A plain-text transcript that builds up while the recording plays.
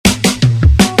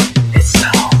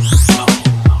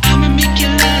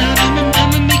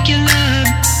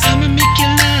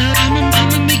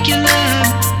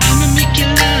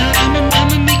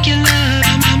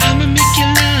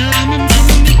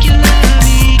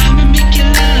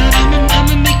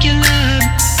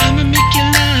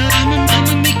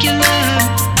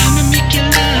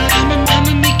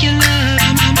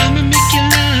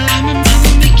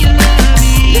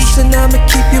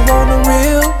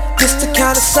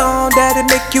song that'll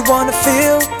make you wanna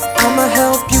feel. I'ma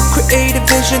help you create a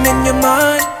vision in your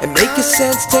mind and make your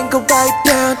sense tingle right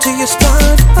down to your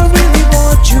spine. I really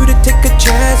want you to take a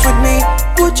chance with me.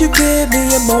 Would you give me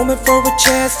a moment for a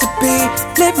chance to be?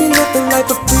 Let me live the life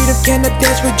of freedom, can I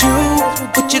dance with you?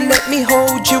 Would you let me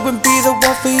hold you and be the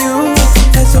one for you?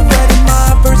 As I'm writing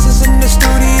my verses in the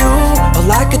studio,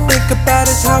 all I can think about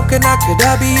is how could I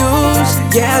be used?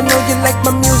 Yeah, I know you like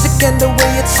my music and the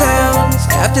way it sounds.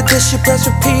 After this you press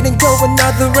repeat and go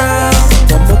another round.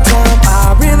 One more time,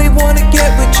 I really wanna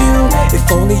get with you. If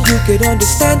only you could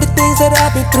understand the things that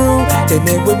I've been through, then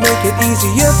it would make it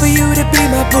easier for you to be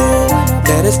my boo.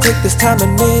 Let us take this time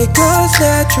and make us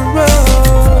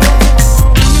natural.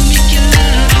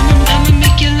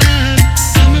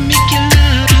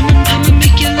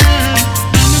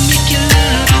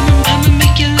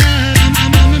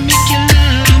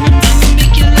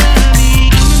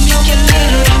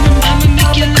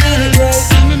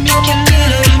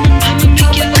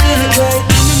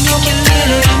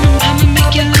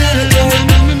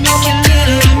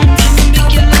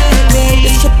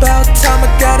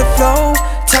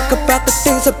 About the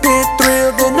things I've been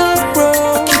thrilled in a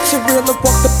row. I keep it real and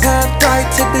walk the path right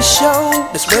to the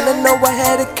show. That's when I know I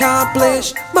had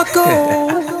accomplished my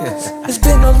goal. It's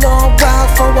been a long while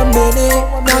for a minute.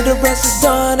 Now the rest is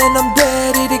done and I'm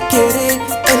ready to get it.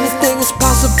 Anything is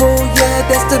possible, yeah,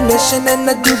 that's the mission.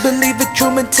 And I do believe in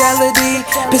true mentality,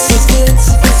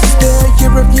 persistence. This is the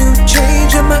year of you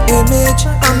changing my image.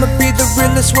 I'ma be the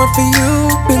realest one for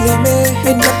you, believe me.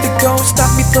 Ain't nothing gon'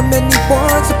 stop me from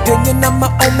anyone's opinion. I'm my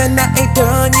own man, I ain't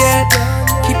done yet.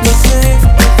 Keep listening.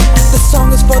 The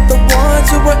song is for the ones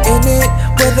who are in it.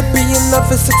 Whether be in love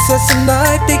or success in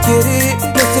life, they get it.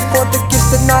 Blessed for the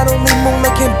gifts that not only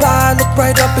moonlight can buy. Look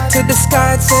right up into the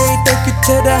sky and say thank